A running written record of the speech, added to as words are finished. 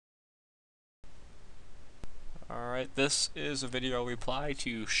Alright, this is a video reply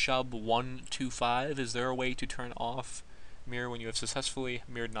to shub125. Is there a way to turn off mirror when you have successfully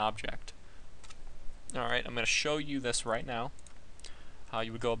mirrored an object? Alright, I'm going to show you this right now, how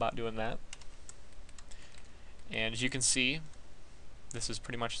you would go about doing that. And as you can see, this is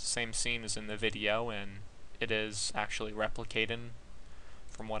pretty much the same scene as in the video, and it is actually replicating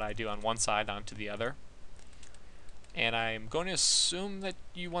from what I do on one side onto the other. And I'm going to assume that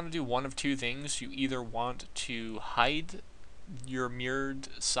you want to do one of two things. You either want to hide your mirrored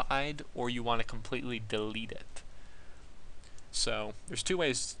side, or you want to completely delete it. So there's two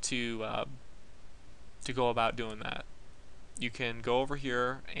ways to go about doing that. You can go over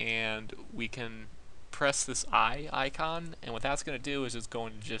here and we can press this eye icon, and what that's going to do is it's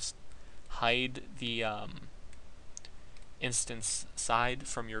going to just hide the instance side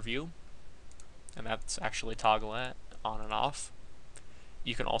from your view, and that's actually toggle it on and off.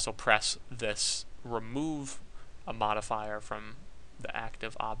 You can also press this remove a modifier from the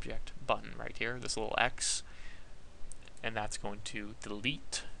active object button right here, this little X, and that's going to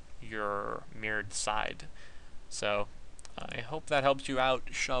delete your mirrored side. So I hope that helps you out,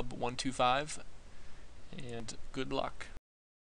 shub125, and good luck.